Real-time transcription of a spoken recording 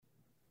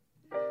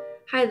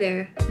Hi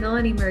there,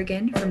 Melanie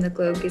Mergen from the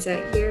Globe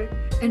Gazette here,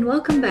 and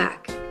welcome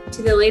back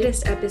to the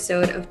latest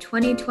episode of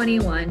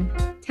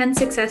 2021, 10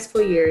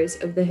 Successful Years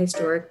of the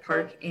Historic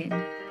Park Inn.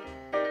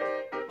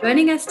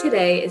 Joining us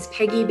today is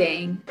Peggy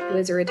Bang, who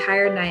is a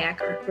retired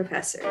Nyack art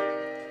professor.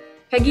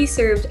 Peggy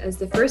served as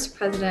the first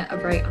president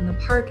of Wright on the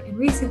Park, and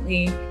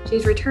recently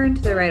she's returned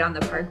to the Wright on the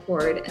Park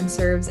board and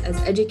serves as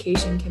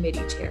Education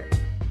Committee Chair.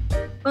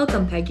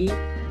 Welcome, Peggy.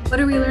 What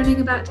are we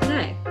learning about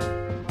today?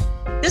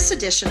 This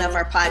edition of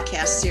our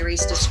podcast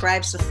series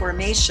describes the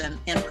formation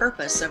and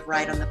purpose of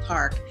Wright on the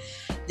Park,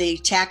 the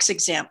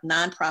tax-exempt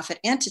nonprofit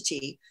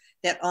entity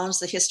that owns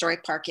the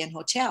historic Park Inn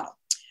Hotel.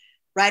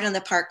 Wright on the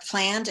Park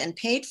planned and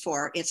paid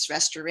for its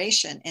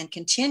restoration and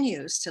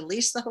continues to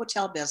lease the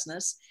hotel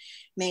business,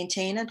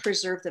 maintain and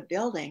preserve the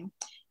building,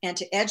 and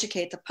to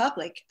educate the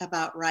public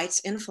about Wright's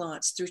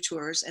influence through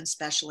tours and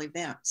special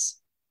events.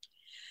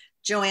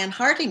 Joanne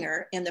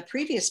Hardinger, in the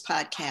previous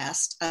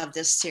podcast of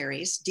this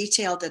series,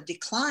 detailed the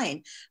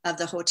decline of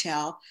the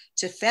hotel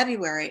to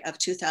February of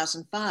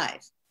 2005,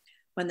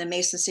 when the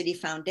Mason City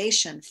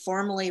Foundation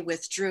formally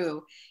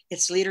withdrew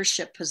its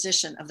leadership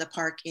position of the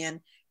Park Inn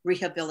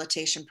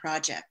rehabilitation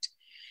project.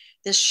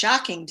 This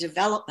shocking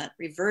development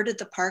reverted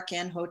the Park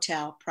Inn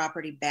Hotel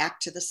property back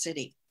to the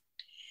city.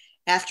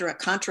 After a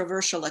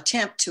controversial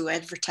attempt to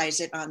advertise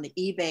it on the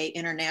eBay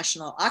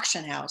International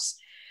Auction House,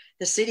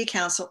 the city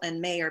council and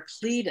mayor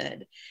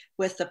pleaded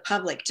with the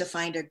public to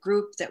find a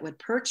group that would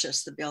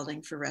purchase the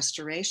building for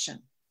restoration.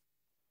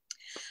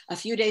 A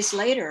few days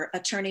later,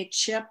 attorney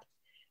Chip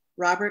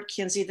Robert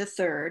Kinsey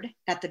III,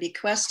 at the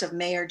bequest of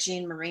Mayor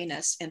Gene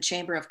Marinas and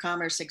Chamber of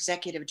Commerce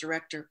Executive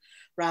Director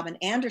Robin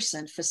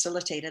Anderson,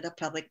 facilitated a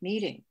public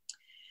meeting.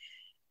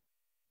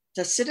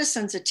 The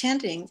citizens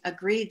attending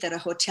agreed that a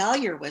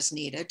hotelier was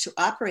needed to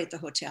operate the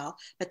hotel,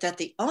 but that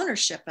the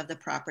ownership of the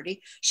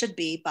property should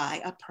be by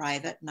a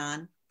private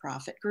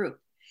nonprofit group.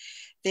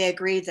 They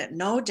agreed that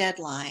no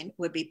deadline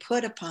would be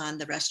put upon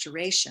the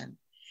restoration.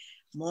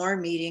 More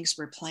meetings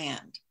were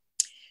planned.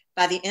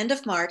 By the end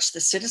of March, the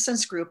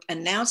citizens group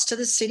announced to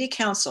the city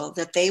council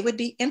that they would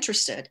be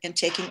interested in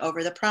taking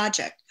over the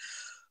project.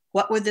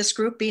 What would this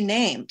group be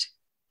named?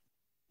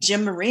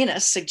 Jim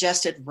Marinas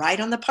suggested Wright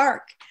on the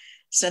Park,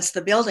 since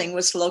the building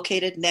was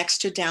located next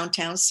to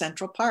downtown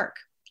Central Park.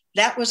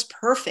 That was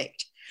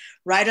perfect.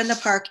 Wright on the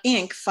Park,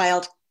 Inc.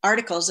 filed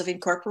articles of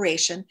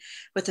incorporation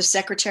with the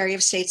Secretary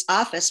of State's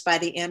office by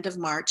the end of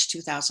March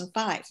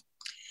 2005.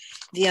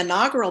 The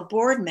inaugural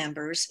board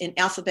members in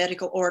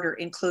alphabetical order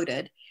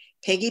included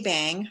Peggy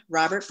Bang,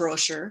 Robert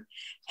Brosher,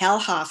 Hal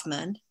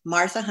Hoffman,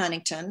 Martha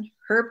Huntington,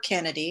 Herb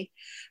Kennedy,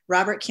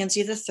 Robert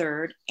Kinsey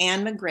III,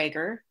 Ann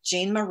McGregor,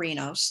 Jean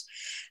Marinos,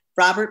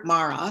 Robert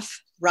Maroff,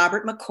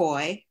 Robert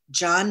McCoy,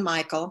 John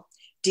Michael,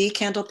 D.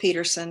 Kendall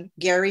Peterson,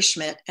 Gary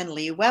Schmidt, and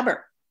Lee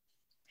Weber.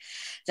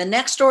 The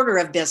next order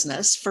of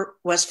business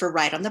was for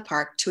Wright on the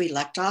Park to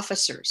elect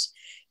officers.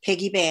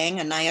 Peggy Bang,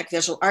 a Nyack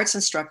visual arts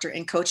instructor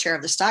and co-chair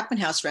of the Stockman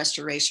House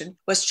restoration,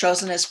 was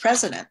chosen as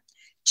president.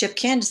 Chip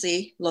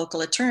Kinsey,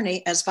 local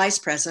attorney, as vice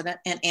president,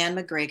 and Ann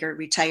McGregor,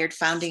 retired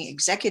founding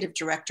executive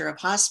director of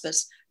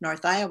Hospice,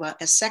 North Iowa,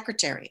 as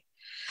secretary.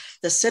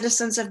 The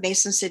citizens of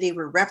Mason City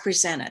were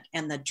represented,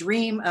 and the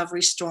dream of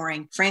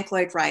restoring Frank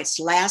Lloyd Wright's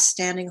last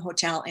standing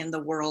hotel in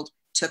the world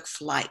took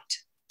flight.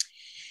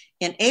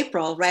 In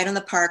April, Wright on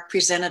the Park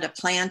presented a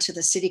plan to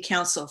the city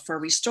council for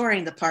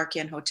restoring the Park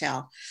Inn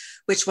Hotel,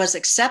 which was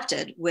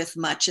accepted with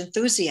much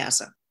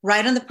enthusiasm.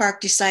 Wright on the Park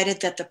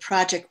decided that the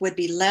project would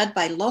be led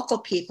by local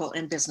people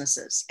and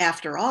businesses.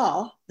 After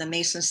all, the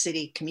Mason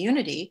City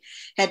community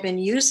had been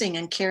using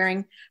and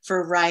caring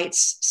for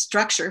Wright's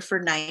structure for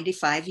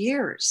 95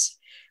 years.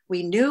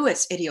 We knew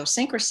its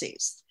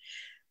idiosyncrasies.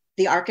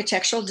 The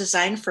architectural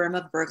design firm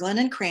of Berglund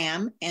and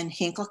Cram and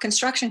Hinkle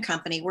Construction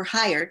Company were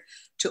hired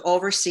to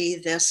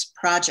oversee this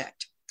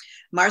project.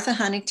 Martha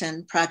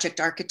Huntington, project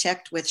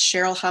architect, with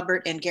Cheryl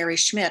Hubbard and Gary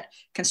Schmidt,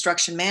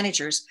 construction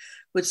managers,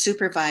 would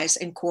supervise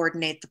and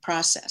coordinate the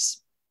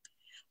process.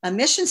 A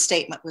mission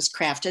statement was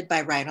crafted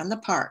by Wright on the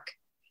Park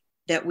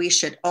that we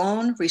should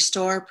own,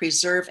 restore,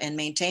 preserve, and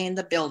maintain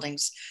the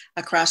buildings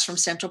across from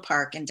Central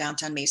Park in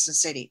downtown Mason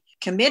City.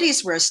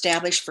 Committees were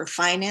established for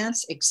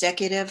finance,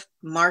 executive,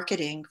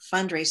 marketing,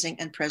 fundraising,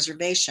 and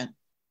preservation.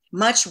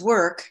 Much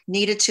work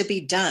needed to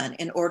be done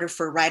in order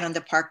for Wright on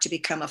the Park to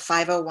become a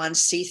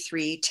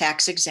 501c3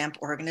 tax-exempt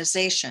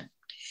organization.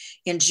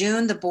 In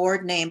June, the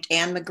board named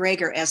Ann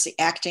McGregor as the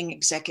acting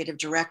executive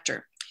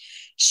director.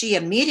 She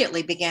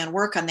immediately began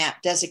work on that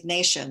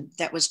designation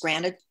that was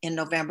granted in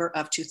November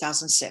of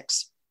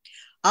 2006.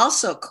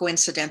 Also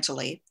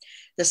coincidentally,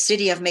 the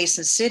city of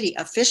Mason City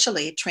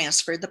officially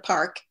transferred the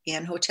Park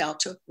Inn Hotel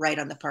to Wright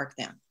on the Park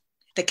then.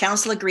 The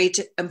council agreed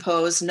to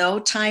impose no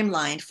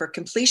timeline for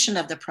completion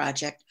of the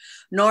project,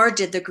 nor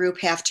did the group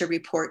have to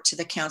report to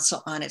the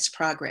council on its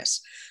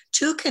progress.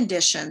 Two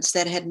conditions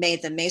that had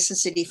made the Mason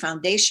City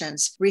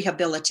Foundation's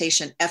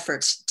rehabilitation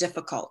efforts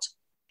difficult.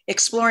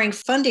 Exploring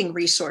funding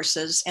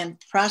resources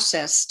and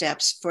process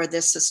steps for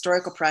this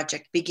historical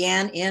project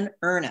began in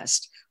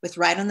earnest with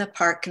Right on the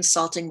Park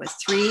consulting with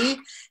 3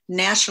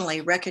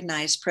 nationally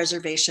recognized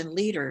preservation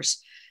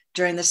leaders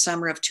during the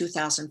summer of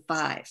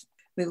 2005.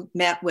 We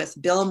met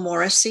with Bill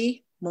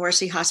Morrissey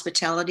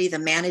Hospitality, the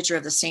manager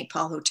of the St.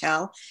 Paul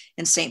Hotel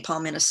in St.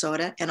 Paul,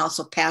 Minnesota, and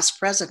also past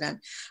president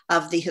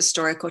of the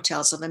Historic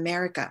Hotels of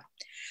America.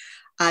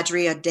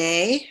 Adria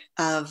Day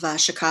of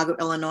Chicago,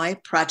 Illinois,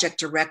 project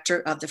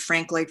director of the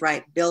Frank Lloyd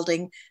Wright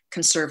Building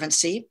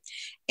Conservancy,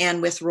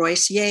 and with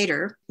Royce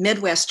Yater,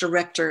 Midwest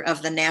director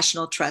of the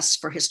National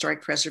Trust for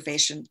Historic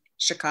Preservation,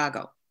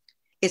 Chicago.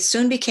 It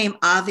soon became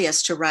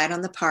obvious to Right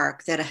on the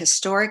Park that a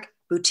historic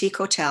boutique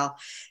hotel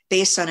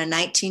based on a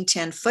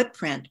 1910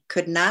 footprint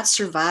could not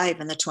survive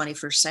in the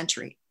 21st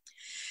century.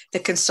 The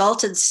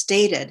consultants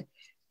stated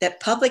that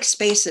public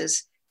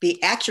spaces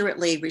be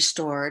accurately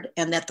restored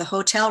and that the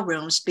hotel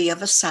rooms be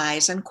of a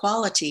size and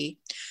quality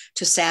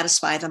to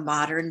satisfy the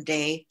modern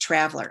day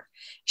traveler.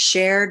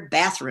 Shared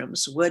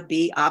bathrooms would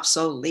be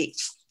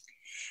obsolete.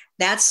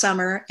 That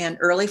summer and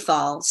early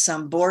fall,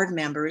 some board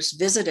members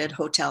visited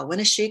Hotel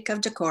Winneshiek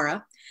of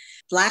Decorah,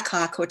 Black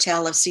Hawk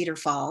Hotel of Cedar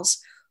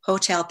Falls,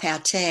 Hotel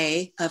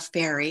Pate of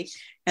Perry,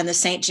 and the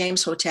St.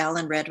 James Hotel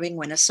in Red Wing,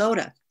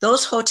 Minnesota.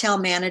 Those hotel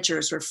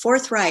managers were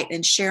forthright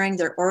in sharing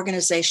their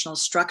organizational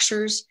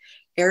structures,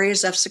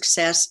 areas of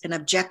success, and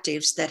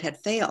objectives that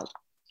had failed.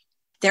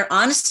 Their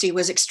honesty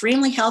was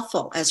extremely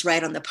helpful as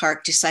Right on the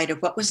Park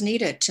decided what was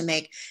needed to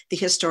make the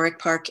Historic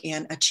Park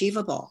Inn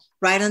achievable.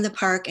 Right on the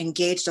Park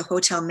engaged a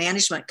hotel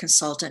management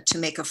consultant to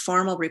make a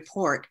formal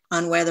report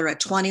on whether a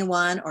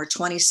 21 or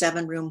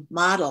 27 room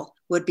model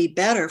would be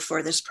better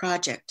for this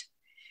project.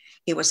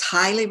 It was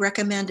highly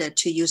recommended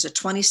to use a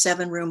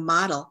 27 room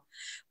model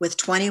with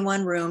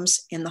 21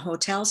 rooms in the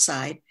hotel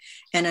side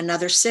and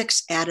another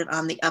 6 added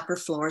on the upper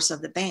floors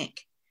of the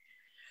bank.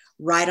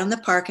 Right on the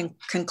Park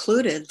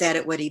concluded that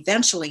it would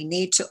eventually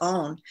need to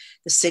own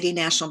the City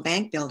National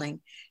Bank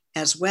building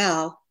as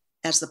well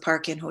as the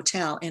Park Inn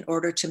Hotel in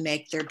order to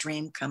make their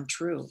dream come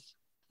true.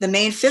 The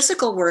main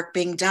physical work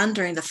being done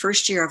during the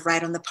first year of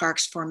Right on the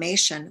Park's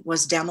formation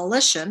was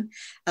demolition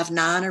of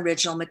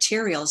non-original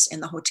materials in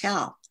the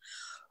hotel.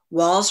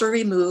 Walls were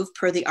removed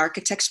per the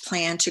architect's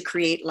plan to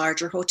create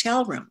larger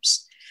hotel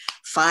rooms.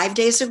 5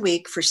 days a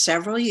week for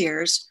several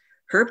years,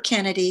 Herb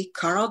Kennedy,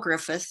 Carl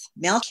Griffith,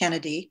 Mel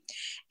Kennedy,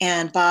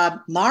 and Bob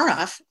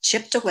Maroff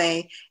chipped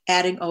away,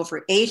 adding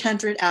over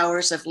 800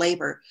 hours of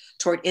labor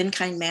toward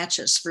in-kind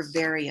matches for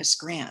various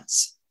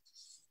grants.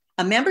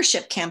 A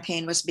membership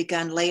campaign was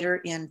begun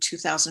later in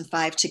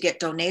 2005 to get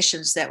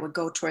donations that would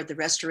go toward the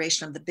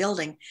restoration of the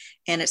building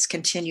and its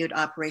continued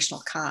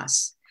operational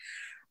costs.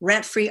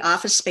 Rent-free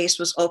office space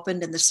was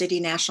opened in the City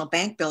National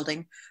Bank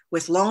building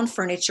with loan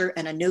furniture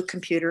and a new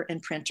computer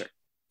and printer.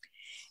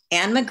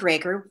 Ann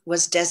McGregor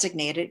was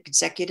designated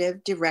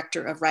executive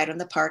director of Right on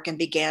the Park and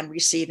began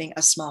receiving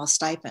a small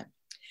stipend.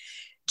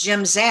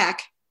 Jim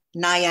Zack,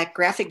 Nyack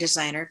graphic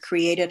designer,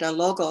 created a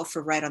logo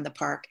for Right on the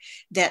Park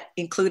that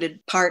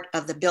included part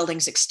of the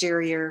building's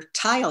exterior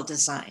tile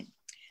design.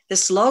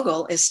 This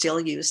logo is still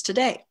used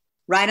today.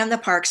 Right on the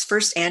Park's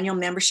first annual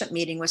membership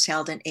meeting was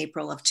held in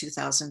April of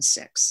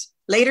 2006.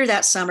 Later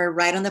that summer,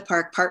 Right on the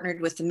Park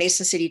partnered with the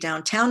Mason City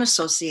Downtown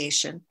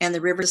Association and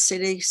the River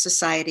City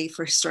Society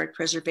for Historic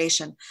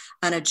Preservation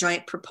on a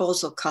joint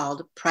proposal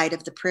called Pride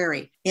of the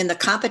Prairie in the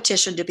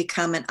competition to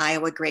become an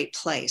Iowa Great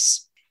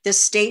Place. This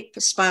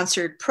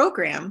state-sponsored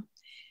program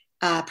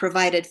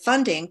provided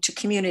funding to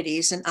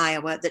communities in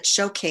Iowa that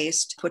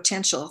showcased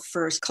potential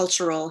for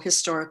cultural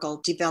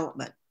historical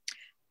development.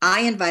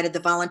 I invited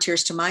the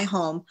volunteers to my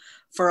home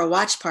for a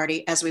watch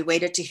party as we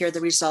waited to hear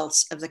the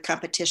results of the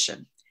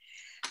competition.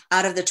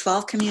 Out of the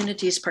 12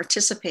 communities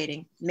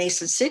participating,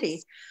 Mason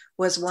City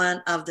was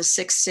one of the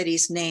 6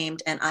 cities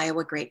named an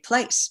Iowa Great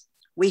Place.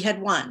 We had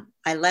won.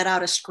 I let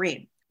out a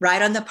scream. Right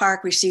on the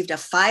Park received a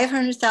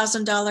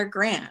 $500,000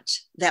 grant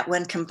that,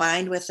 when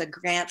combined with a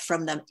grant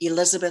from the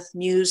Elizabeth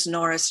Muse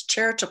Norris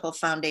Charitable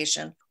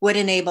Foundation, would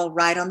enable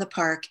Right on the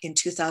Park in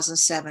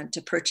 2007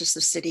 to purchase the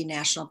City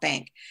National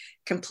Bank,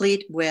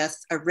 complete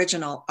with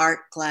original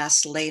art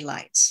glass ley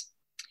lights.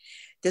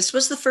 This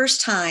was the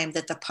first time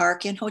that the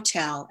Park Inn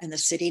Hotel and the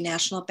City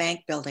National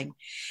Bank building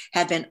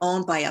had been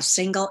owned by a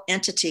single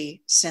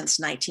entity since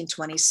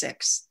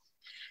 1926.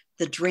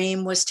 The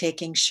dream was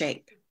taking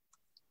shape.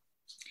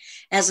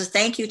 As a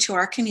thank you to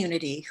our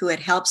community who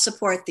had helped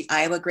support the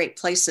Iowa Great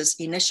Places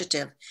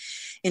initiative,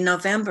 in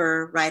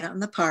November, Right on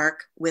the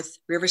Park with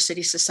River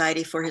City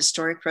Society for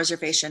Historic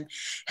Preservation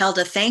held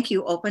a thank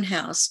you open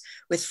house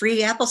with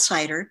free apple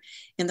cider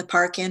in the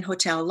Park Inn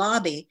Hotel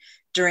lobby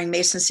during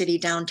Mason City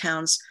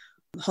Downtown's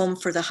Home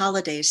for the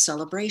Holidays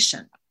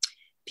celebration.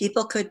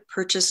 People could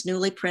purchase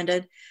newly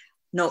printed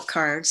note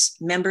cards.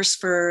 Members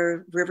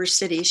for River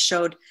City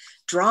showed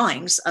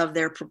drawings of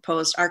their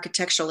proposed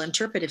architectural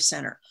interpretive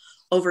center.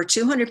 Over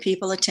 200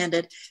 people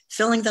attended,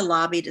 filling the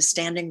lobby to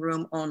standing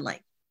room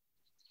only.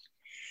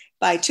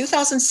 By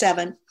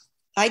 2007,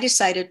 I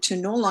decided to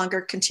no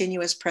longer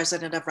continue as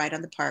president of Right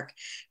on the Park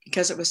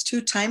because it was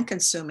too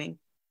time-consuming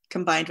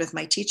combined with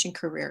my teaching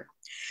career.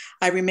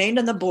 I remained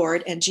on the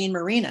board, and Jean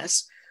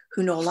Marinas,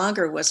 who no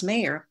longer was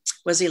mayor,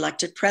 was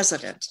elected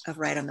president of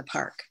Wright on the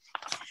Park.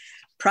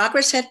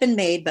 Progress had been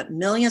made, but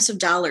millions of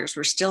dollars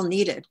were still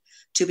needed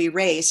to be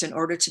raised in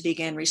order to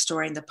begin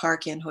restoring the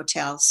Park Inn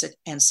Hotel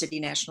and City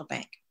National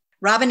Bank.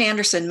 Robin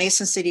Anderson,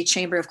 Mason City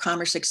Chamber of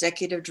Commerce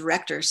Executive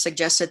Director,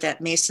 suggested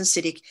that Mason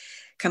City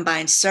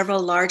combine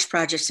several large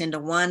projects into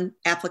one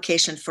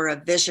application for a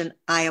Vision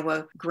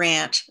Iowa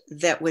grant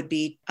that would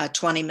be a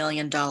 $20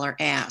 million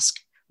ask.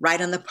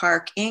 Wright on the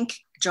Park, Inc.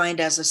 joined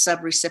as a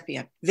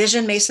subrecipient.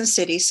 Vision Mason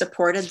City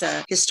supported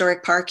the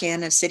historic Park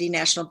Inn and City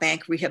National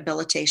Bank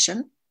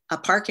rehabilitation, a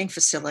parking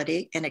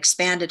facility, an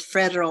expanded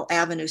Federal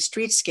Avenue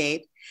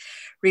streetscape,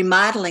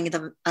 remodeling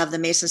of the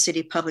Mason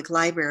City Public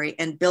Library,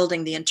 and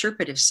building the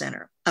Interpretive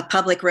Center. A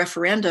public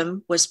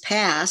referendum was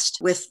passed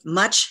with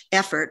much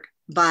effort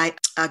by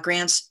a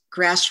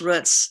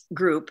grassroots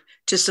group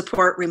to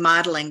support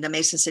remodeling the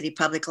Mason City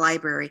Public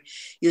Library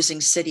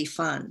using city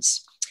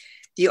funds.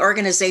 The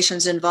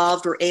organizations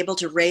involved were able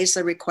to raise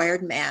the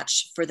required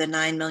match for the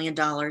 $9 million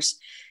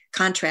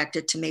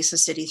contracted to Mason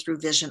City through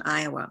Vision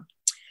Iowa.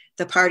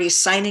 The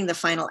parties signing the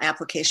final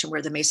application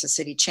were the Mason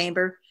City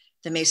Chamber,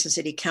 the Mason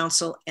City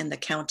Council, and the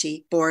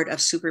County Board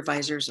of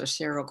Supervisors of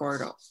Cerro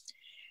Gordo.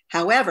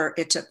 However,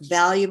 it took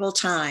valuable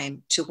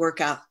time to work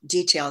out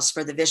details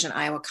for the Vision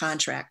Iowa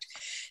contract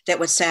that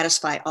would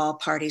satisfy all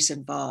parties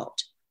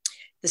involved.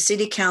 The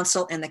City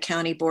Council and the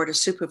County Board of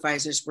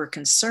Supervisors were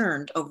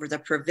concerned over the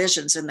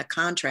provisions in the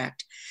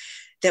contract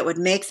that would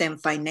make them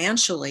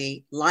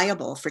financially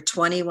liable for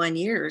 21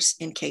 years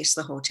in case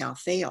the hotel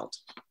failed.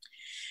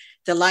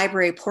 The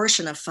library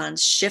portion of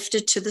funds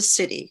shifted to the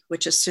city,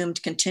 which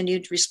assumed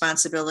continued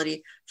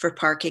responsibility for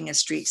parking and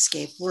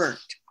streetscape work.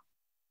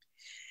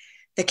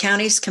 The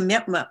county's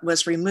commitment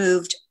was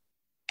removed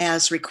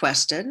as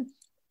requested.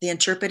 The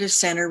Interpretive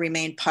Center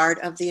remained part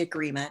of the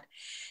agreement,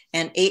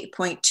 and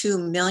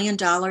 $8.2 million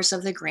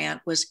of the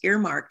grant was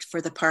earmarked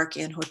for the Park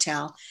Inn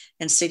Hotel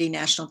and City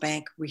National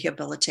Bank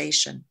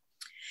rehabilitation.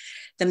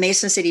 The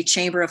Mason City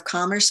Chamber of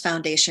Commerce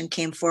Foundation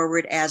came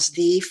forward as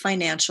the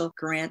financial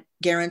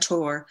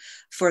guarantor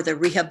for the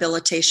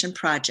rehabilitation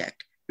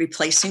project,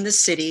 replacing the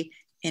city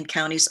and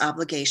county's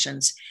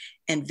obligations,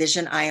 and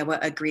Vision Iowa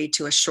agreed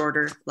to a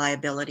shorter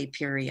liability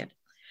period.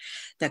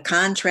 The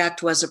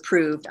contract was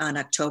approved on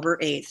October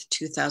 8th,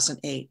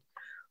 2008.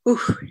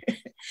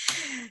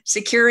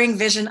 Securing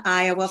Vision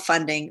Iowa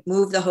funding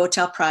moved the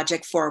hotel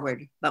project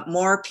forward, but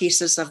more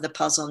pieces of the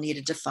puzzle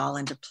needed to fall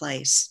into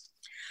place.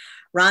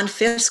 Ron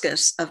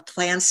Fiskus of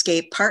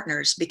Planscape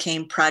Partners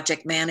became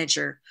project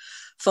manager,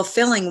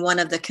 fulfilling one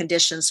of the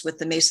conditions with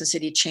the Mason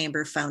City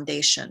Chamber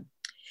Foundation.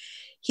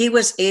 He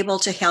was able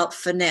to help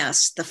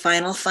finesse the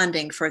final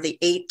funding for the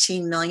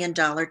 $18 million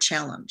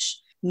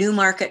challenge. New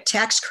market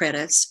tax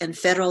credits and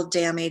federal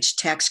damage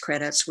tax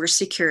credits were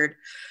secured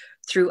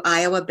through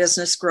Iowa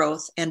business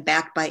growth and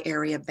backed by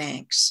area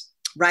banks.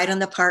 Wright on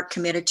the Park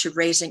committed to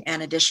raising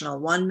an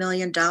additional $1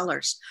 million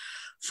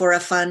for a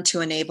fund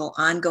to enable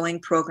ongoing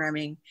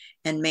programming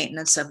and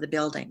maintenance of the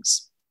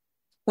buildings.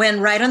 When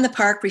Wright on the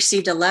Park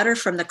received a letter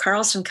from the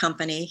Carlson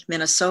Company,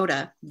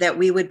 Minnesota, that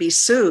we would be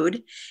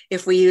sued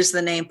if we used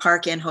the name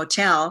Park Inn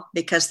Hotel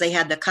because they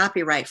had the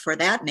copyright for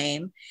that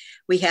name,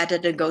 we had to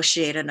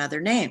negotiate another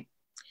name.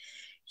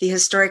 The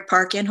historic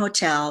Park Inn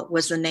Hotel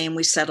was the name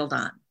we settled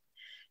on.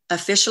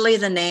 Officially,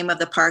 the name of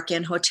the Park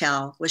Inn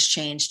Hotel was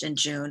changed in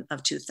June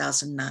of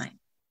 2009.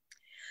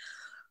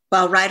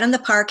 While Wright on the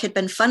Park had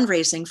been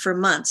fundraising for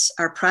months,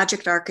 our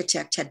project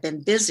architect had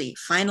been busy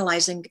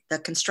finalizing the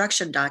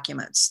construction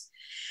documents.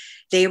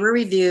 They were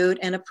reviewed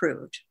and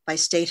approved by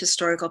State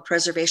Historical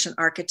Preservation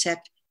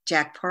Architect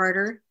Jack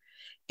Porter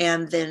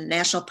and the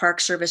National Park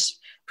Service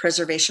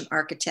Preservation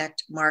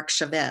Architect Mark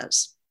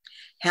Chavez.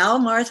 Hal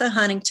Martha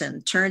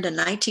Huntington turned a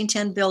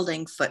 1910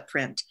 building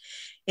footprint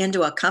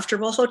into a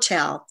comfortable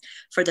hotel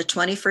for the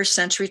 21st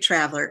century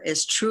traveler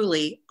is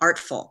truly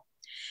artful.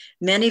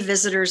 Many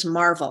visitors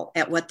marvel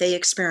at what they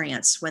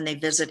experience when they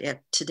visit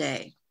it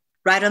today.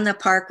 Wright on the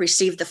Park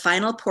received the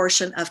final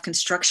portion of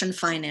construction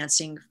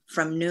financing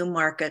from New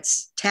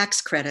Markets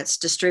tax credits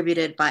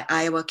distributed by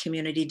Iowa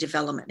Community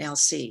Development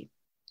LC.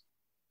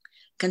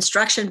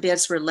 Construction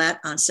bids were let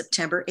on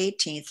September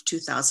 18th,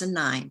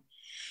 2009,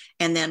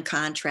 and then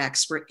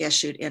contracts were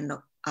issued in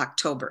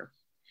October.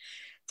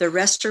 The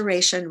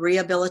restoration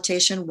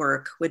rehabilitation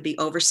work would be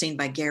overseen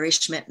by Gary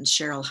Schmidt and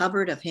Cheryl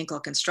Hubbard of Hinkle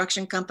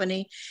Construction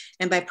Company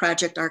and by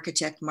project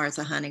architect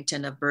Martha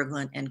Huntington of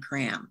Berglund and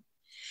Cram.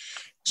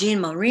 Jean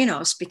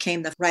Marinos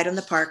became the Wright on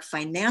the Park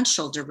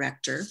financial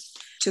director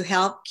to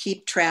help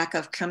keep track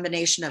of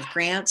combination of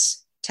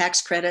grants,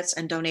 tax credits,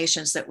 and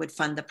donations that would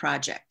fund the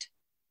project.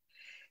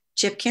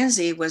 Chip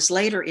Kinsey was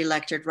later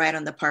elected Wright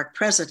on the Park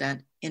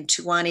president in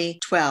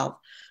 2012,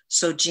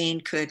 so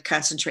Jean could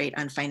concentrate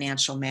on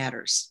financial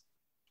matters.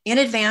 In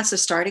advance of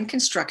starting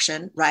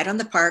construction, Wright on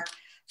the Park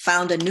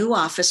found a new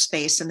office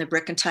space in the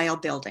brick and tile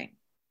building.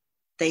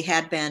 They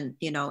had been,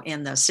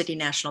 in the City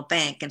National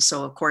Bank. And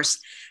so, of course,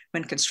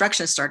 when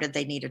construction started,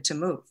 they needed to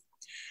move.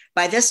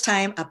 By this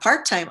time, a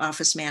part-time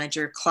office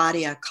manager,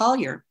 Claudia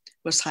Collier,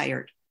 was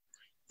hired.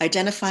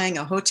 identifying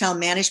a hotel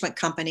management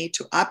company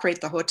to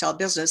operate the hotel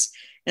business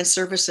and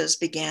services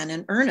began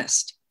in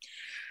earnest.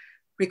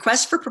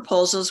 Requests for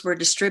proposals were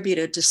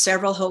distributed to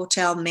several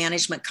hotel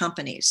management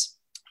companies.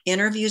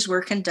 Interviews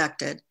were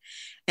conducted,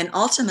 and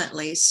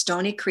ultimately,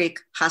 Stony Creek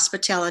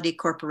Hospitality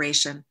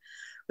Corporation,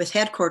 with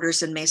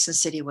headquarters in Mason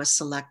City, was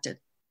selected.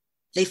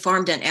 They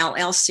formed an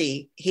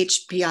LLC,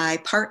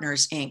 HPI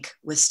Partners, Inc.,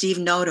 with Steve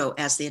Noto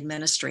as the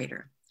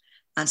administrator.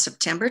 On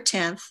September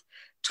 10th,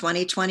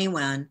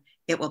 2021,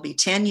 it will be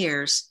 10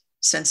 years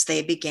since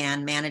they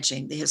began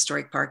managing the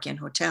Historic Park Inn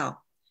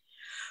Hotel.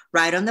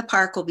 Wright on the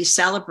Park will be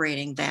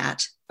celebrating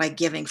that by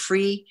giving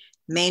free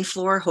main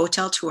floor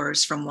hotel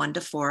tours from 1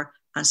 to 4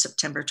 on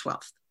September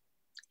 12th.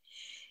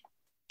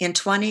 In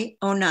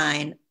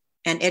 2009,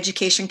 an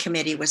education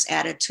committee was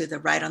added to the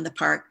Wright on the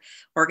Park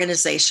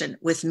organization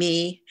with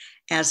me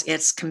as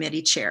its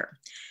committee chair.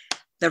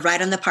 The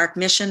Wright on the Park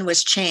mission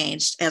was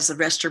changed as the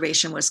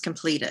restoration was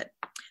completed.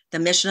 The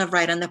mission of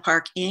Wright on the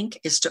Park, Inc.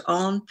 is to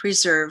own,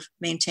 preserve,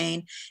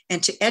 maintain,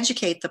 and to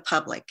educate the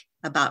public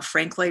about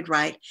Frank Lloyd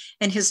Wright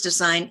and his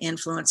design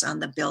influence on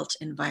the built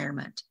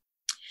environment.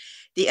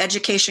 The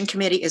education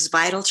committee is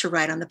vital to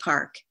Wright on the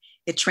Park.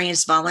 It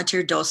trains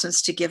volunteer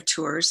docents to give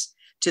tours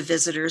to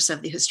visitors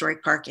of the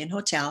Historic Park Inn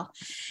Hotel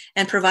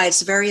and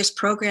provides various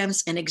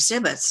programs and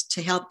exhibits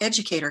to help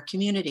educate our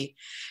community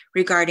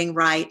regarding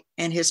Wright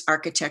and his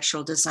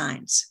architectural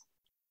designs.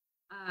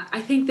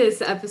 I think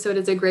this episode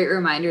is a great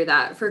reminder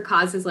that for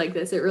causes like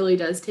this, it really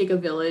does take a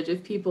village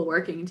of people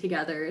working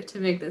together to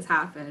make this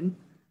happen.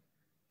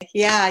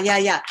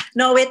 Yeah.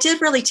 No, it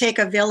did really take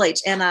a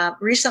village. And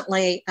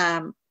recently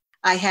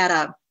I had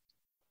a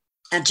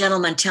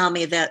gentleman tell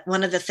me that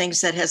one of the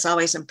things that has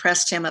always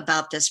impressed him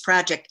about this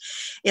project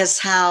is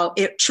how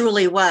it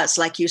truly was,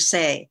 like you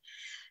say,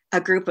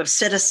 a group of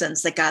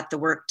citizens that got the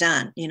work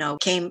done,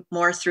 came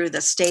more through the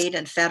state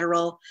and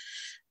federal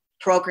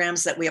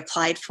programs that we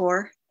applied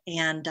for.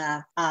 And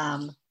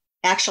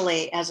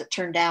actually, as it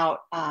turned out,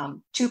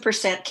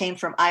 2% came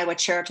from Iowa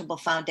charitable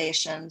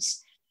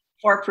foundations,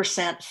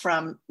 4%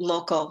 from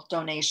local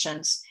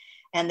donations,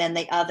 and then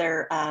the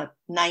other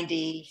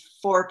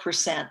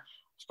 94%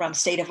 from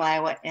state of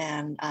Iowa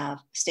and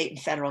state and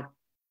federal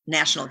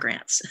national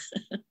grants.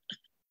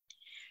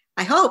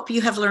 I hope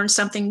you have learned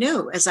something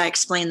new as I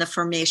explain the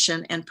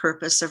formation and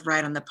purpose of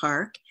Wright on the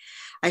Park.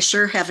 I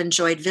sure have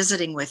enjoyed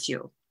visiting with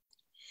you.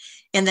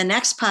 In the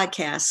next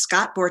podcast,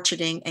 Scott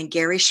Borcherding and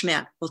Gary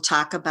Schmidt will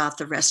talk about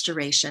the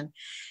restoration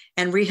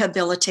and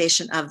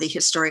rehabilitation of the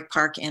Historic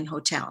Park Inn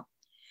Hotel.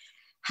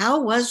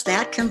 How was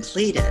that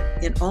completed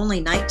in only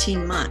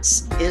 19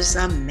 months is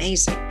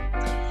amazing.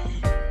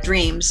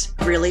 Dreams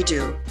really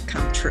do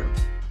come true.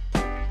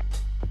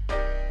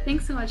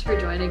 Thanks so much for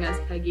joining us,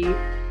 Peggy.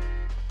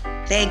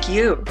 Thank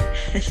you.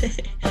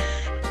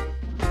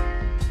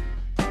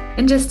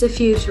 In just a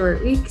few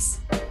short weeks,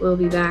 we'll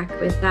be back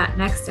with that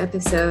next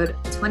episode,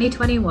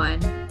 2021,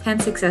 10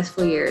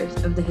 Successful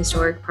Years of the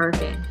Historic Park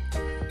Inn.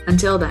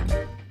 Until then.